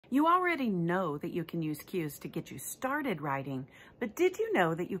You already know that you can use cues to get you started writing, but did you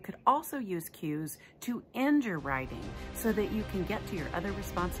know that you could also use cues to end your writing so that you can get to your other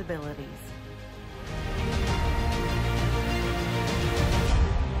responsibilities?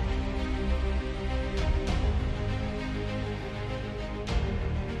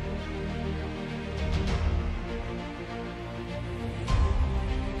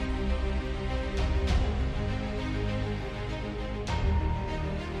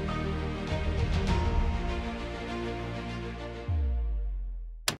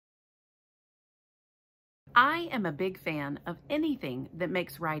 I am a big fan of anything that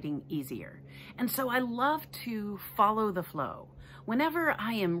makes writing easier, and so I love to follow the flow. Whenever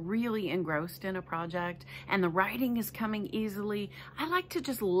I am really engrossed in a project and the writing is coming easily, I like to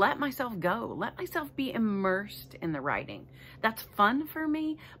just let myself go, let myself be immersed in the writing. That's fun for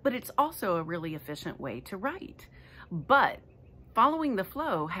me, but it's also a really efficient way to write. But following the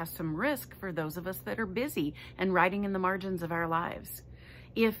flow has some risk for those of us that are busy and writing in the margins of our lives.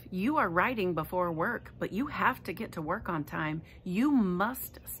 If you are writing before work, but you have to get to work on time, you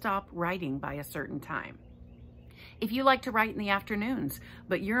must stop writing by a certain time. If you like to write in the afternoons,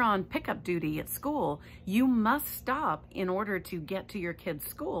 but you're on pickup duty at school, you must stop in order to get to your kid's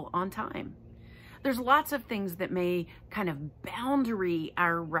school on time. There's lots of things that may kind of boundary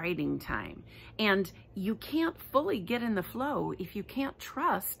our writing time, and you can't fully get in the flow if you can't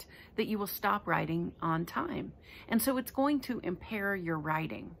trust that you will stop writing on time. And so it's going to impair your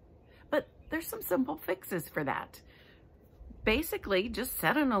writing. But there's some simple fixes for that. Basically, just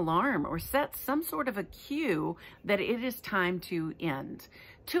set an alarm or set some sort of a cue that it is time to end.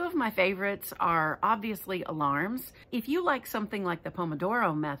 Two of my favorites are obviously alarms. If you like something like the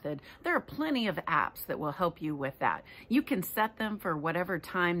Pomodoro method, there are plenty of apps that will help you with that. You can set them for whatever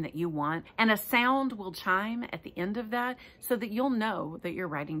time that you want, and a sound will chime at the end of that so that you'll know that your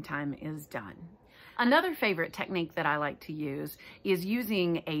writing time is done. Another favorite technique that I like to use is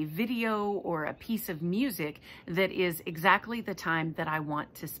using a video or a piece of music that is exactly the time that I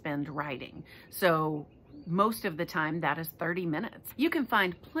want to spend writing. So most of the time that is 30 minutes. You can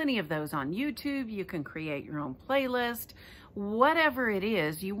find plenty of those on YouTube. You can create your own playlist. Whatever it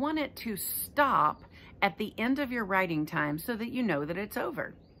is, you want it to stop at the end of your writing time so that you know that it's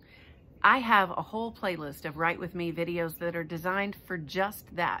over. I have a whole playlist of Write With Me videos that are designed for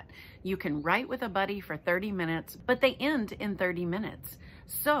just that. You can write with a buddy for 30 minutes, but they end in 30 minutes.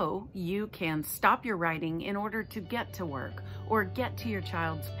 So you can stop your writing in order to get to work, or get to your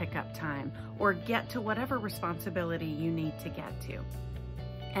child's pickup time, or get to whatever responsibility you need to get to.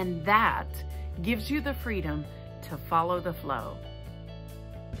 And that gives you the freedom to follow the flow.